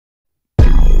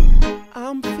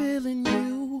I'm feeling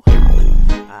you.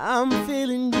 I'm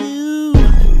feeling you.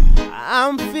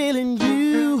 I'm feeling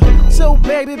you. So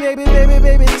baby, baby, baby,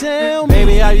 baby, tell me,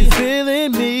 baby, are you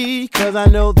feeling me? Cause I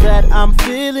know that I'm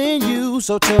feeling you.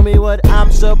 So tell me what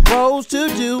I'm supposed to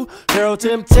do. Girl,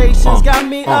 temptations got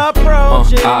me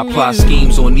approaching I apply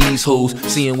schemes on these hoes,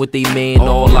 seeing what they man,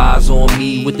 all eyes on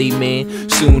me with they man.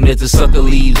 Soon as the sucker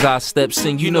leaves, I steps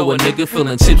in. You know a nigga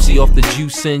feeling tipsy off the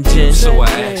juice and gin. So I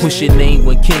asked, what's your name?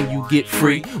 When can you get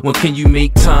free? When can you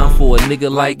make time for a nigga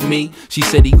like me? She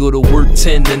said he go to work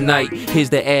 10 tonight. Here's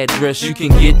the address, you can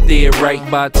get there right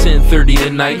by 10:30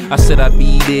 tonight. I said I'd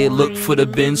be there, look for the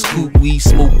Benz coupe, weed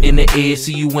smoke in the air.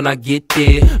 See you when I get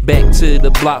there. Back to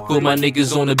the block with my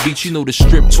niggas on the beach. You know the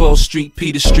strip, 12th Street,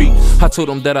 Peter Street. I told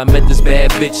him that I met this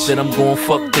bad bitch, that I'm gon'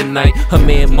 fuck tonight. Her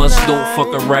man must don't fuck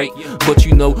her right, but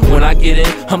you know when I get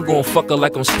in, I'm gon' fuck her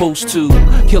like I'm supposed to.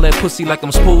 Kill that pussy like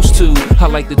I'm supposed to. I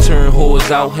like to turn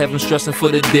whores out, have them stressing for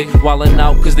the dick, wildin'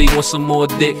 out cause they want some more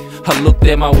dick. I looked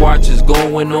at my watch, it's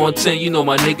going on 10. You know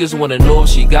my niggas wanna know if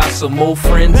she got some more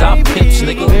friends. I pimps,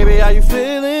 nigga. Baby, are you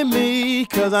feeling me?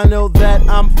 Cause I know that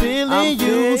I'm feeling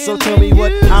you. So tell me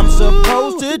what I'm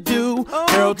supposed to do.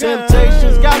 Girl,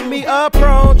 temptations got me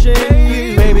approaching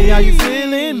you. Baby, are you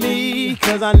feeling me?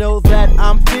 Cause I know that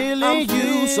I'm feeling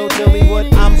you. So tell me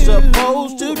what I'm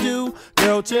supposed to do.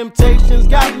 Girl, temptations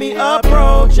got me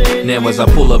approaching. Now as I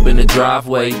pull up in the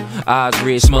driveway, eyes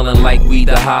red smelling like weed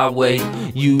the highway.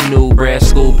 You knew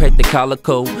Brasco packed the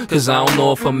calico, cause I don't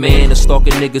know if a man is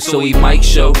stalking niggas, so he might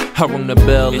show. I rung the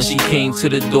bell and she came to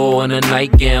the door in a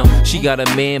nightgown. She got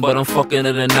a man but I'm fucking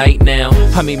her tonight now.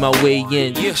 I made my way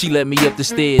in, she let me up the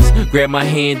stairs, grabbed my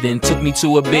hand and took me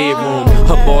to a bedroom.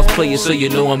 Her boss player, so you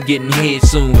know I'm getting head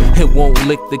soon. It won't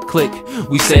lick the click.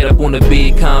 We sat up on the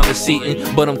bed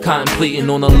conversating, but I'm contemplating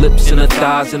on her lips and her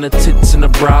thighs and her tits and her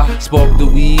bra. Spark the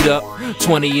weed up,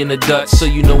 20 in the Dutch, so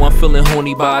you know I'm feeling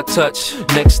horny by a touch.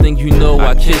 Next thing you know,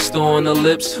 I kissed on her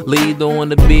lips, laid on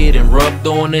the bed and rubbed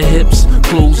on her hips.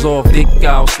 Clothes off, dick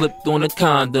out, slipped on a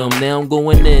condom. Now I'm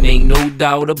going in, ain't no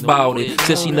doubt about it.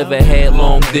 Said she never had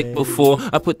long dick before.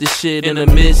 I put the shit in the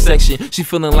midsection. She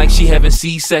feeling like she having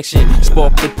C-section.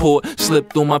 Sparked the port,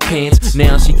 slipped on my pants.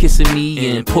 Now she kissing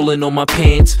me and pulling on my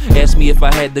pants. Asked me if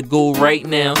I had to go right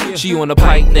now. She on the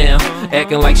pipe now,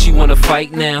 acting like she wanna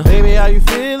fight now. Baby, are you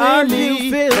feeling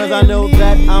me? Cause I know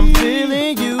that I'm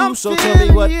feeling you. So tell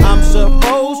me what I'm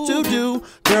supposed to do.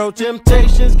 Girl,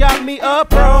 temptations got me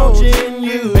approaching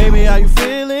you. Baby, are you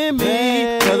feeling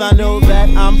me? Cause I know that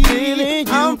I'm feeling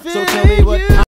you. So tell me what